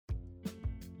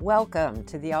Welcome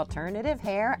to the Alternative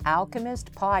Hair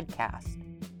Alchemist podcast.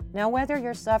 Now, whether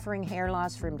you're suffering hair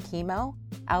loss from chemo,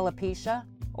 alopecia,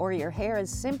 or your hair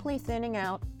is simply thinning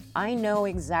out, I know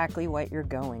exactly what you're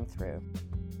going through.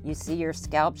 You see your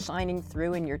scalp shining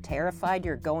through and you're terrified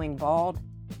you're going bald?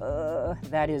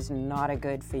 That is not a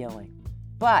good feeling.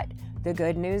 But the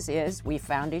good news is we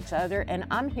found each other and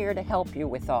I'm here to help you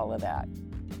with all of that.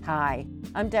 Hi,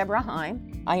 I'm Deborah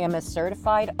Heim. I am a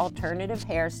certified alternative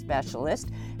hair specialist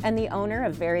and the owner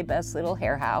of Very Best Little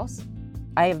Hair House.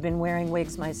 I have been wearing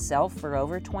wigs myself for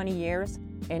over 20 years,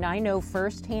 and I know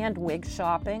firsthand wig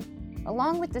shopping,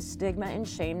 along with the stigma and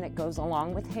shame that goes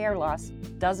along with hair loss,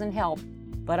 doesn't help,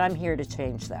 but I'm here to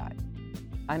change that.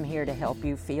 I'm here to help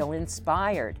you feel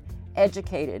inspired,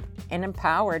 educated, and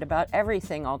empowered about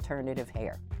everything alternative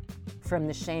hair. From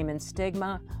the shame and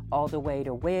stigma, all the way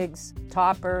to wigs,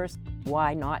 toppers,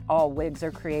 why not all wigs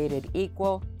are created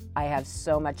equal. I have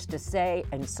so much to say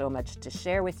and so much to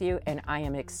share with you, and I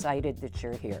am excited that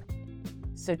you're here.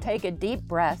 So take a deep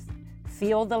breath,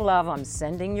 feel the love I'm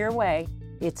sending your way.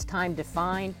 It's time to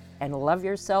find and love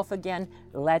yourself again.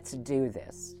 Let's do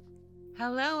this.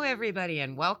 Hello, everybody,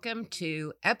 and welcome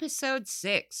to episode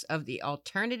 6 of the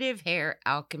Alternative Hair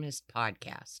Alchemist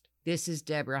podcast. This is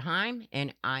Deborah Heim,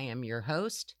 and I am your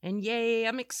host. And yay,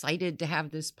 I'm excited to have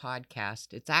this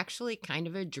podcast. It's actually kind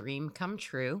of a dream come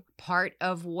true. Part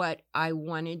of what I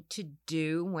wanted to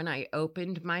do when I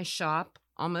opened my shop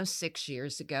almost 6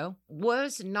 years ago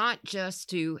was not just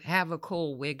to have a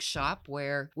cool wig shop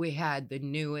where we had the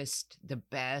newest, the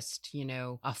best,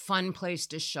 a fun place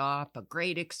to shop, a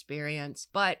great experience,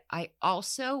 but I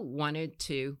also wanted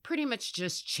to pretty much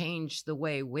just change the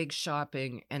way wig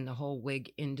shopping and the whole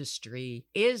wig industry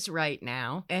is right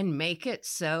now and make it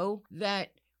so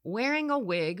that wearing a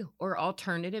wig or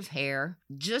alternative hair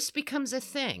just becomes a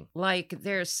thing. Like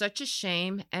there's such a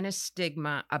shame and a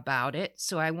stigma about it.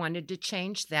 So I wanted to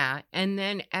change that. And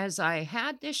then as I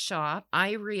had this shop,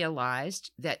 I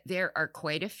realized that there are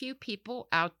quite a few people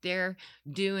out there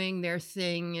doing their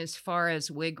thing as far as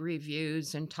wig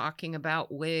reviews and talking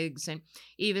about wigs. And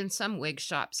even some wig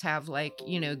shops have the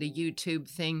YouTube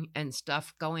thing and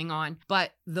stuff going on.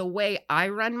 But the way I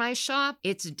run my shop,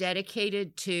 it's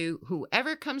dedicated to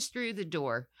whoever comes through the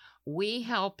door. We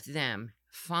help them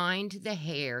find the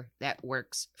hair that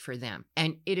works for them.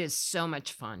 And it is so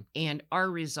much fun. And our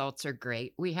results are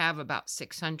great. We have about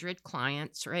 600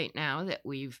 clients right now that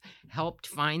we've helped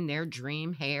find their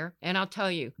dream hair. And I'll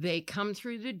tell you, they come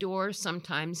through the door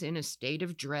sometimes in a state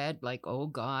of dread, like, oh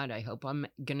God, I hope I'm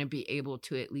going to be able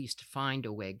to at least find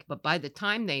a wig. But by the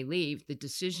time they leave, the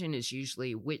decision is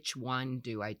usually, which one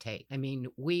do I take? I mean,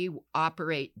 we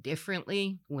operate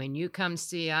differently. When you come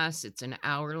see us, it's an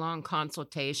hour-long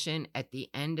consultation. At the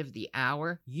end of the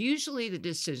hour, usually the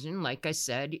decision, like I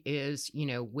said, is,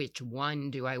 which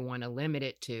one do I want to limit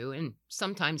it to? And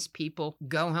sometimes people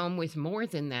go home with more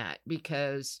than that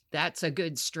because that's a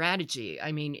good strategy.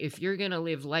 I mean, if you're going to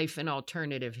live life in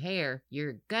alternative hair,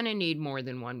 you're going to need more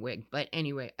than one wig. But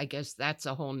anyway, I guess that's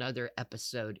a whole nother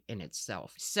episode in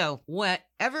itself. So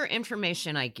whatever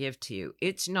information I give to you,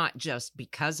 it's not just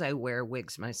because I wear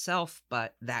wigs myself,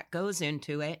 but that goes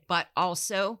into it. But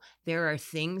also there are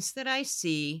things that I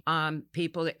see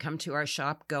people that come to our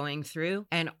shop going through.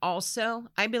 And also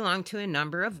I belong to a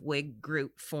number of wig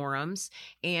group forums,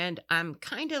 and I'm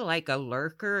kind of like a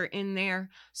lurker in there.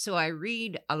 So I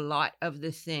read a lot of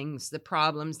the things, the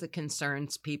problems, the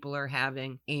concerns people are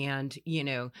having, and,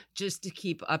 just to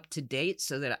keep up to date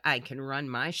so that I can run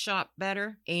my shop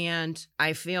better. And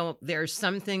I feel there's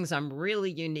some things I'm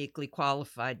really uniquely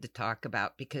qualified to talk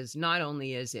about because not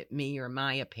only is it me or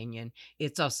my opinion,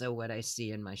 it's also what I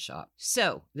see in my shop.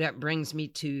 So that brings me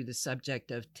to the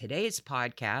subject of today's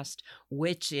podcast,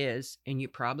 which is, and you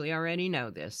probably already know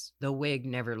this, the wig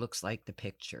never looks like the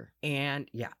picture. And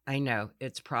yeah, I know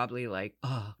it's probably like,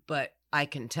 but I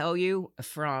can tell you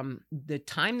from the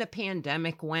time the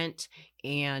pandemic went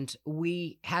and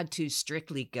we had to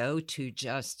strictly go to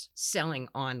just selling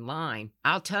online,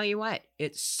 I'll tell you what,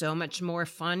 it's so much more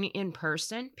fun in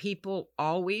person. People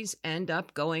always end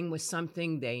up going with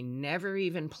something they never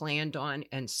even planned on,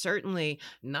 and certainly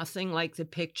nothing like the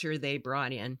picture they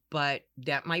brought in. But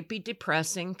that might be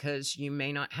depressing because you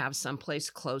may not have someplace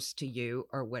close to you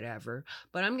or whatever.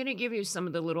 But I'm going to give you some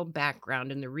of the little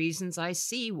background and the reasons I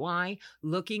see why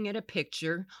looking at a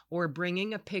picture or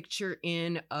bringing a picture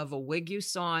in of a wig you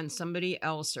saw on somebody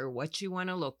else or what you want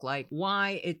to look like,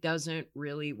 why it doesn't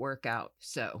really work out.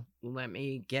 So let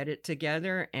me get it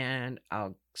together and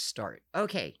I'll start?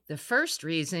 Okay, the first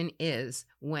reason is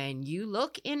when you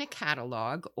look in a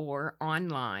catalog or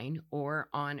online or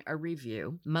on a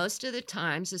review, most of the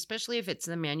times, especially if it's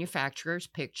the manufacturer's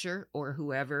picture or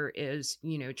whoever is,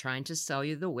 trying to sell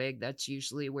you the wig, that's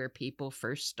usually where people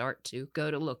first start to go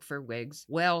to look for wigs.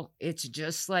 Well, it's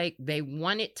just like they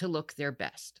want it to look their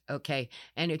best, okay?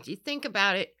 And if you think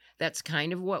about it, that's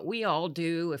kind of what we all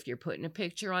do. If you're putting a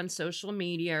picture on social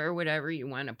media or whatever, you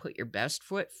want to put your best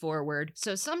foot forward.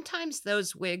 So sometimes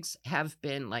those wigs have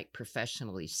been like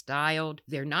professionally styled.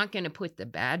 They're not going to put the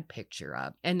bad picture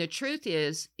up. And the truth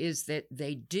is that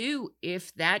they do,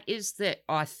 if that is the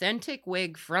authentic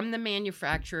wig from the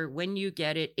manufacturer, when you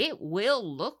get it, it will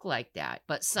look like that.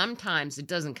 But sometimes it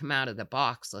doesn't come out of the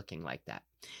box looking like that.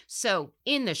 So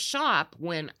in the shop,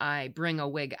 when I bring a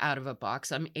wig out of a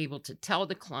box, I'm able to tell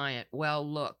the client, well,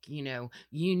 look, you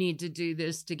need to do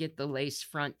this to get the lace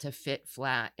front to fit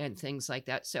flat and things like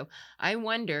that. So I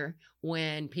wonder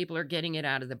when people are getting it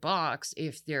out of the box,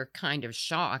 if they're kind of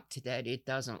shocked that it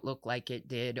doesn't look like it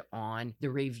did on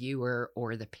the reviewer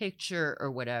or the picture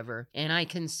or whatever. And I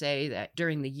can say that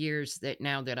during the years that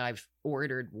now that I've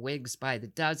ordered wigs by the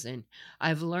dozen,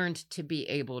 I've learned to be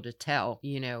able to tell,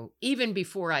 even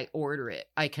before I order it,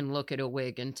 I can look at a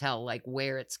wig and tell like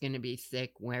where it's going to be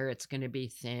thick, where it's going to be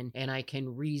thin, and I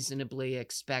can reasonably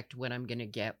expect what I'm going to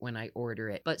get when I order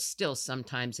it. But still,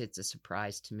 sometimes it's a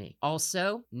surprise to me.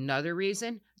 Also, another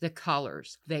reason, the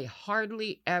colors. They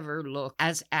hardly ever look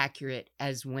as accurate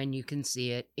as when you can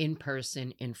see it in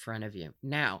person in front of you.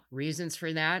 Now, reasons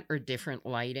for that are different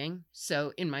lighting.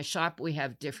 So in my shop, we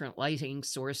have different lighting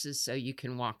sources so you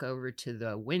can walk over to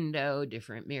the window,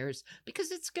 different mirrors,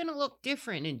 because it's going to look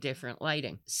different in different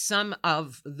lighting. Some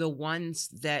of the ones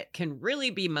that can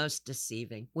really be most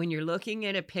deceiving, when you're looking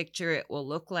at a picture, it will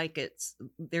look like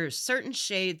there's certain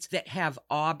shades that have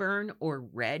auburn or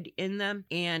red in them.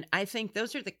 And I think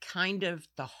those are the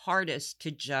hardest to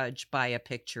judge by a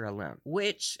picture alone,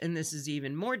 which, and this is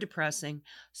even more depressing,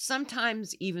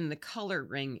 sometimes even the color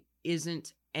ring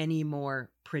isn't any more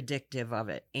predictive of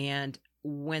it. And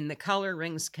when the color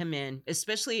rings come in,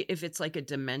 especially if it's like a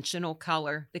dimensional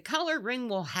color, the color ring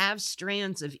will have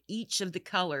strands of each of the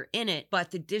color in it, but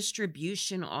the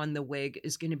distribution on the wig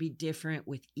is going to be different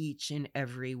with each and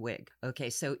every wig.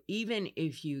 Okay, so even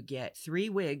if you get 3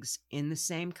 wigs in the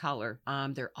same color,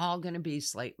 they're all going to be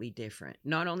slightly different.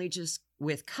 Not only just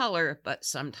with color, but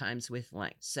sometimes with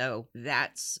length. So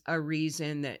that's a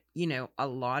reason that, a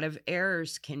lot of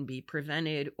errors can be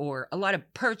prevented, or a lot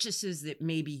of purchases that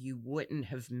maybe you wouldn't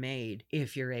have made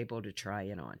if you're able to try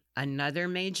it on. Another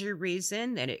major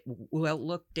reason that it will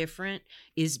look different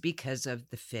is because of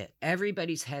the fit.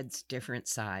 Everybody's head's different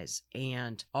size.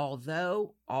 And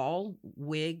although all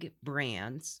wig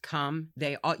brands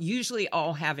usually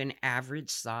all have an average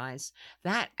size,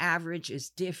 that average is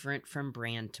different from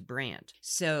brand to brand.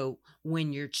 So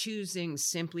when you're choosing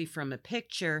simply from a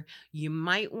picture, you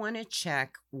might want to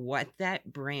check what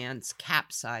that brand's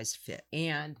cap size fit.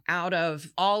 And out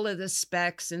of all of the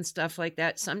specs and stuff like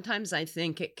that, sometimes I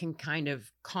think it can kind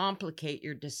of complicate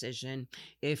your decision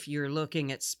if you're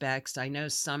looking at specs. I know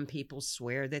some people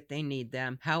swear that they need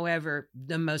them. However,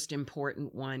 the most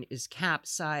important one is cap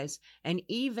size. And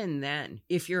even then,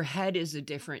 if your head is a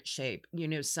different shape,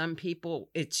 some people,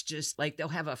 it's just like they'll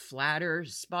have a flatter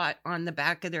spot on the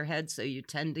back of their head. So you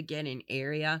tend to get an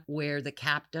area where the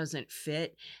cap doesn't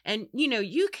fit. And,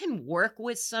 you can work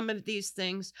with some of these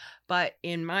things, but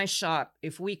in my shop,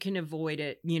 if we can avoid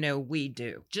it, we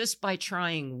do. Just by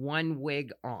trying one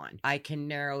wig on, I can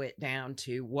narrow it down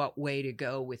to what way to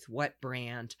go with what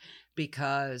brand,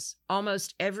 because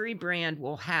almost every brand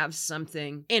will have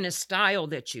something in a style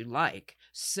that you like.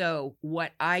 So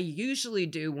what I usually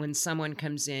do when someone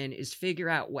comes in is figure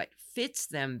out what fits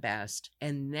them best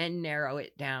and then narrow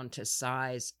it down to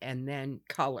size and then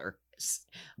color.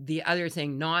 The other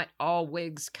thing, not all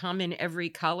wigs come in every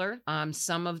color.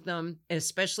 Some of them,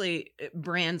 especially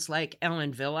brands like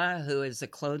Ellen Villa, who is a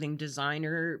clothing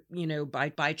designer,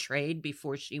 by trade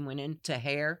before she went into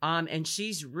hair. And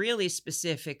she's really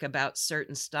specific about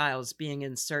certain styles being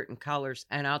in certain colors.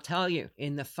 And I'll tell you,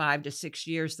 in the 5 to 6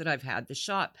 years that I've had the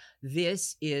shop,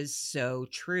 this is so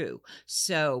true.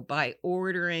 So by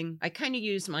ordering, I kind of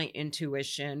use my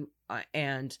intuition.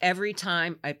 And every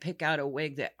time I pick out a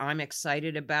wig that I'm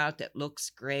excited about, that looks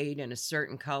great in a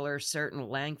certain color, certain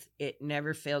length, it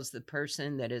never fails. The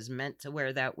person that is meant to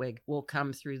wear that wig will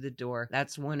come through the door.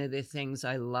 That's one of the things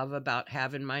I love about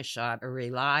having my shop. I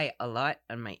rely a lot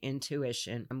on my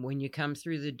intuition. And when you come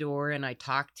through the door and I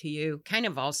talk to you, kind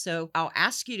of also, I'll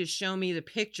ask you to show me the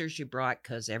pictures you brought,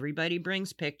 because everybody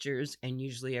brings pictures, and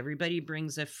usually everybody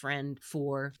brings a friend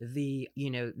for the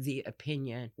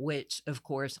opinion, which of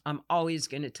course I'm always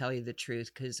going to tell you the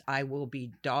truth, because I will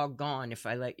be doggone if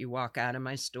I let you walk out of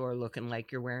my store looking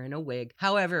like you're wearing a wig.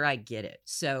 However, I get it.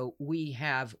 So we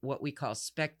have what we call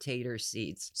spectator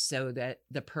seats, so that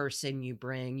the person you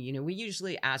bring, we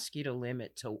usually ask you to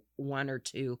limit to 1 or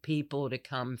 2 people to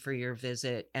come for your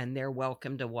visit, and they're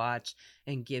welcome to watch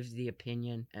and give the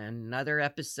opinion. Another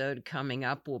episode coming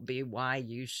up will be why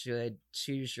you should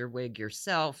choose your wig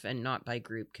yourself and not by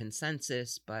group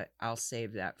consensus, but I'll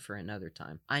save that for another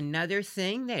time. Another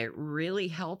thing that really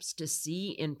helps to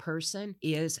see in person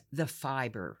is the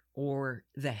fiber or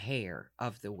the hair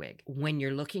of the wig. When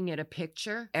you're looking at a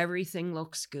picture, everything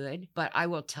looks good, but I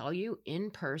will tell you, in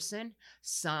person,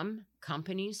 some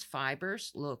companies'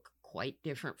 fibers look quite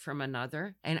different from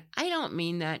another. And I don't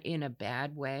mean that in a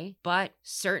bad way, but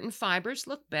certain fibers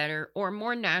look better or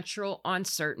more natural on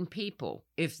certain people,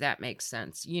 if that makes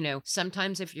sense.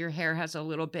 Sometimes if your hair has a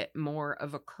little bit more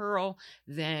of a curl,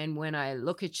 then when I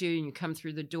look at you and you come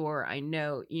through the door, I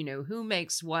know, who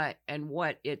makes what and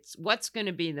what's going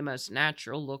to be the most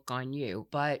natural look on you.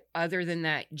 But other than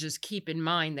that, just keep in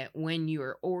mind that when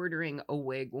you're ordering a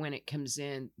wig, when it comes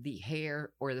in, the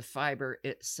hair or the fiber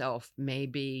itself may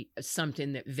be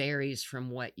something that varies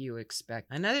from what you expect.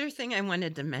 Another thing I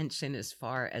wanted to mention as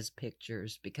far as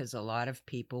pictures, because a lot of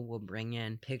people will bring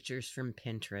in pictures from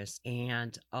Pinterest,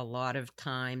 and a lot of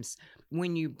times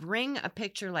when you bring a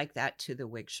picture like that to the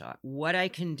wig shop, what I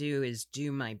can do is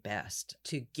do my best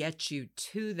to get you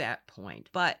to that point.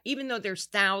 But even though there's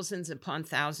thousands upon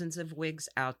thousands of wigs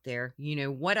out there,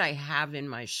 what I have in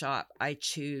my shop, I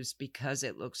choose because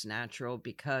it looks natural,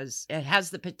 because it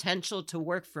has the potential to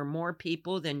work for more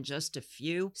people than just a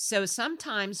few. So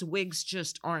sometimes wigs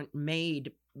just aren't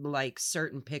made like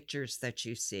certain pictures that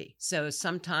you see. So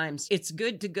sometimes it's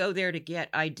good to go there to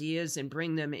get ideas and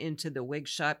bring them into the wig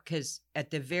shop, because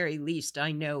at the very least,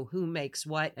 I know who makes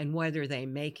what and whether they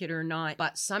make it or not.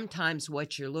 But sometimes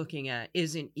what you're looking at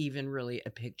isn't even really a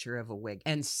picture of a wig.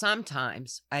 And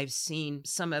sometimes I've seen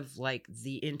some of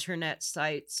the internet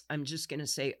sites, I'm just going to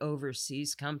say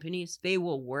overseas companies, they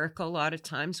will work a lot of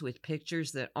times with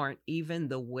pictures that aren't even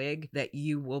the wig that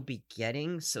you will be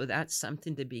getting. So that's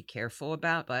something to be careful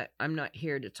about. But I'm not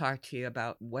here to talk to you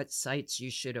about what sites you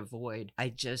should avoid. I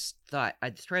just thought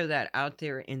I'd throw that out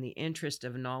there in the interest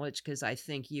of knowledge, because I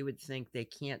think you would think they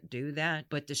can't do that,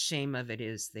 but the shame of it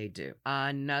is they do.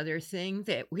 Another thing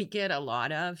that we get a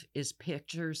lot of is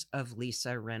pictures of Lisa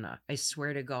Rinna. I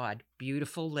swear to God,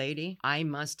 beautiful lady. I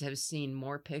must have seen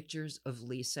more pictures of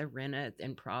Lisa Rinna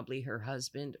than probably her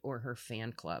husband or her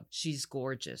fan club. She's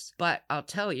gorgeous. But I'll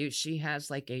tell you, she has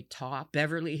a top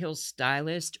Beverly Hills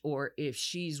stylist, or if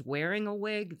she's wearing a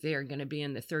wig, they're going to be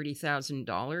in the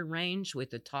 $30,000 range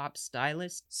with a top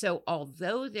stylist. So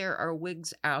although there are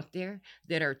wigs out there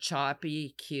that are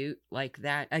choppy, cute like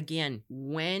that, again,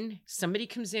 when somebody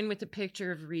comes in with a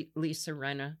picture of Lisa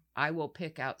Rinna, I will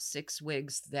pick out 6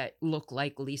 wigs that look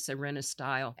like Lisa Rinna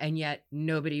style, and yet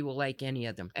nobody will like any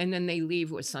of them. And then they leave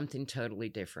with something totally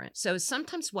different. So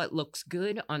sometimes what looks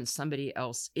good on somebody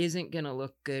else isn't going to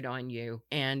look good on you.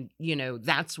 And,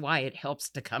 that's why it helps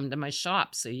to come to my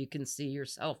shop so you can see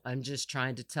yourself. I'm just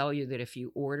trying to tell you that if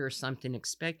you order something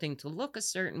expecting to look a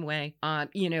certain way,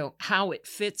 how it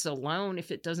fits alone,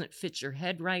 if it doesn't fit your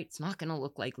head right, it's not going to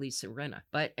look like Lisa Rinna.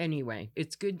 But anyway,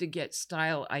 it's good to get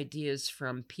style ideas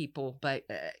from people, but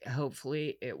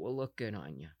hopefully it will look good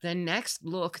on you. The next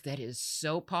look that is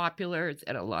so popular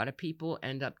that a lot of people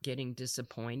end up getting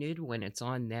disappointed when it's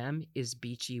on them is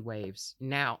beachy waves.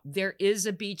 Now, there is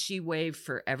a beachy wave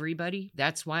for everybody.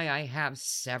 That's why I have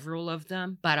several of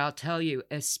them. But I'll tell you,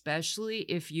 especially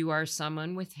if you are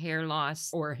someone with hair loss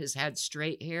or has had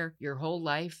straight hair your whole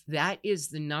life, that is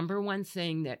the number one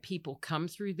thing that people come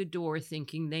through the door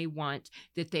thinking they want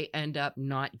that they end up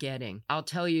not getting. I'll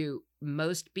tell you,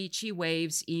 most Beachy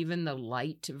Waves, even the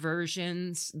light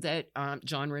versions that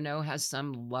Jon Renau has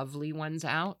some lovely ones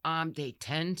out, they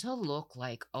tend to look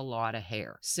like a lot of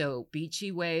hair. So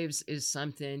Beachy Waves is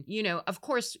something, of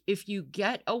course, if you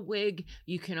get a wig,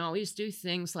 you can always do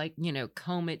things like,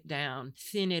 comb it down,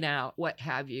 thin it out, what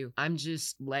have you. I'm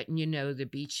just letting you know the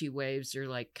Beachy Waves are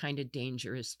like kind of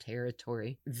dangerous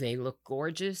territory. They look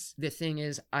gorgeous. The thing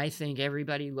is, I think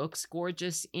everybody looks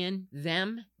gorgeous in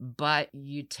them, but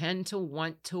you tend to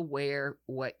want to wear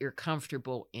what you're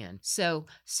comfortable in. So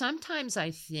sometimes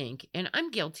I think, and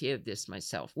I'm guilty of this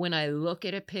myself, when I look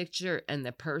at a picture and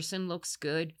the person looks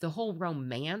good, the whole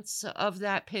romance of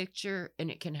that picture,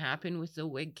 and it can happen with the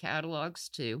wig catalogs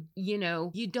too,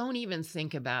 you don't even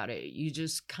think about it. You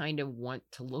just kind of want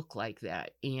to look like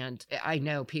that. And I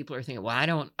know people are thinking,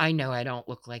 well, I know I don't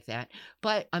look like that,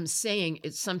 but I'm saying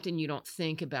it's something you don't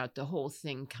think about. The whole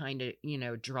thing kind of,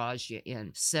 draws you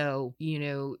in. So,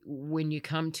 when you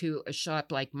come to a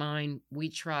shop like mine, we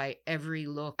try every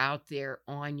look out there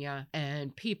on you,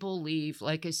 and people leave,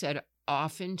 like I said,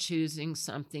 often choosing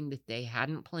something that they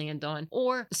hadn't planned on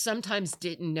or sometimes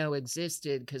didn't know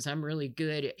existed, because I'm really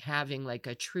good at having like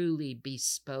a truly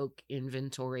bespoke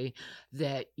inventory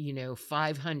that,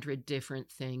 500 different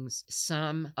things.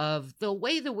 Some of the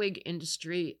way the wig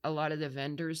industry, a lot of the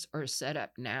vendors are set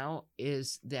up now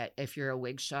is that if you're a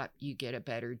wig shop, you get a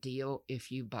better deal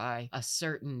if you buy a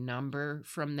certain number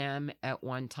from them at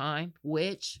one time,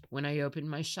 which when I opened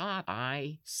my shop,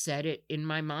 I set it in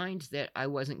my mind that I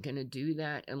wasn't going to do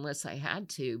that unless I had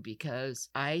to, because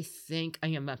I think I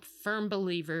am a firm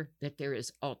believer that there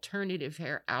is alternative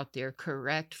hair out there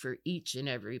correct for each and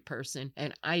every person.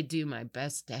 And I do my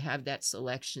best to have that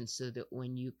selection so that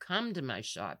when you come to my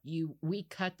shop, we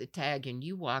cut the tag and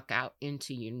you walk out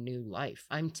into your new life.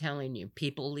 I'm telling you,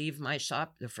 people leave my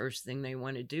shop, the first thing they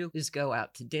want to do is go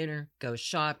out to dinner, go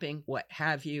shopping, what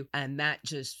have you. And that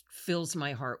just fills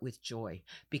my heart with joy,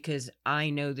 because I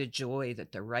know the joy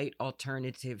that the right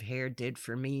alternative hair did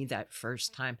for me that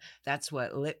first time. That's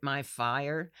what lit my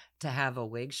fire to have a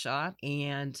wig shop.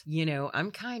 And,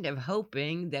 I'm kind of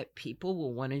hoping that people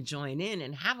will want to join in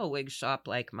and have a wig shop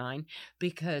like mine,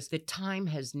 because the time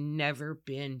has never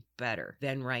been better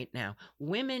than right now.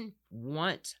 Women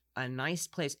want a nice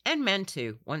place, and men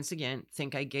too. Once again,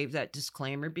 think I gave that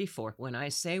disclaimer before. When I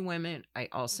say women, I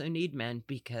also need men,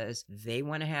 because they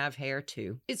want to have hair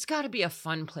too. It's got to be a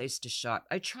fun place to shop.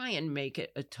 I try and make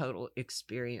it a total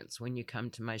experience when you come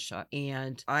to my shop.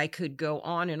 And I could go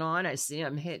on and on. I see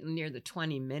I'm hitting near the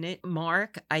 20-minute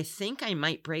mark. I think I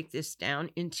might break this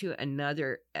down into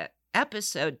another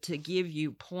episode to give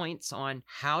you points on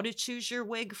how to choose your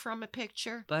wig from a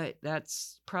picture, but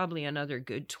that's probably another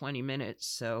good 20 minutes.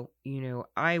 So,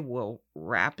 I will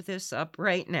wrap this up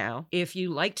right now. If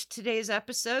you liked today's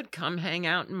episode, come hang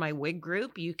out in my wig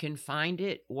group. You can find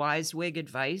it Wise Wig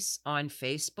Advice on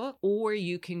Facebook, or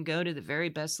you can go to the Very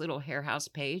Best Little Hair House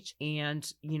page and,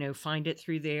 find it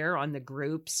through there on the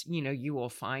groups. You will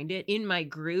find it. In my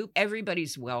group,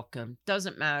 everybody's welcome.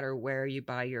 Doesn't matter where you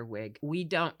buy your wig. We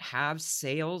don't have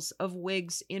sales of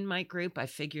wigs in my group. I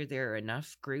figure there are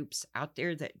enough groups out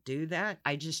there that do that.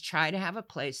 I just try to have a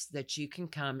place that you can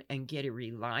come and get a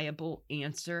reliable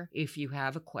answer if you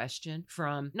have a question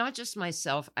from not just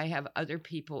myself. I have other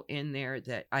people in there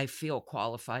that I feel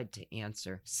qualified to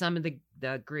answer. Some of the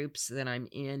groups that I'm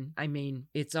in,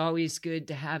 it's always good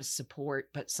to have support,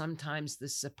 but sometimes the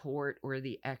support or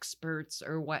the experts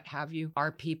or what have you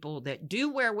are people that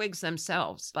do wear wigs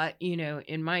themselves. But,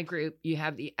 in my group, you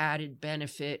have the added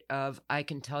benefit of I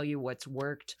can tell you what's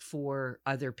worked for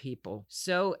other people.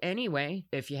 So anyway,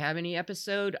 if you have any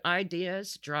episode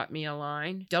ideas, drop me a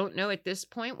line. Don't know at this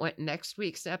point what next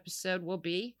week's episode will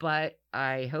be, but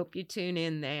I hope you tune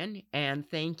in then, and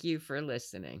thank you for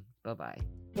listening. Bye-bye.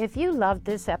 If you loved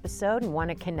this episode and want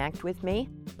to connect with me,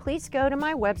 please go to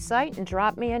my website and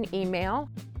drop me an email,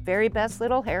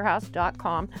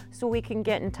 verybestlittlehairhouse.com, so we can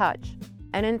get in touch.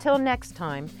 And until next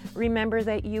time, remember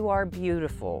that you are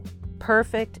beautiful,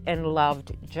 perfect, and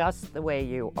loved just the way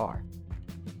you are.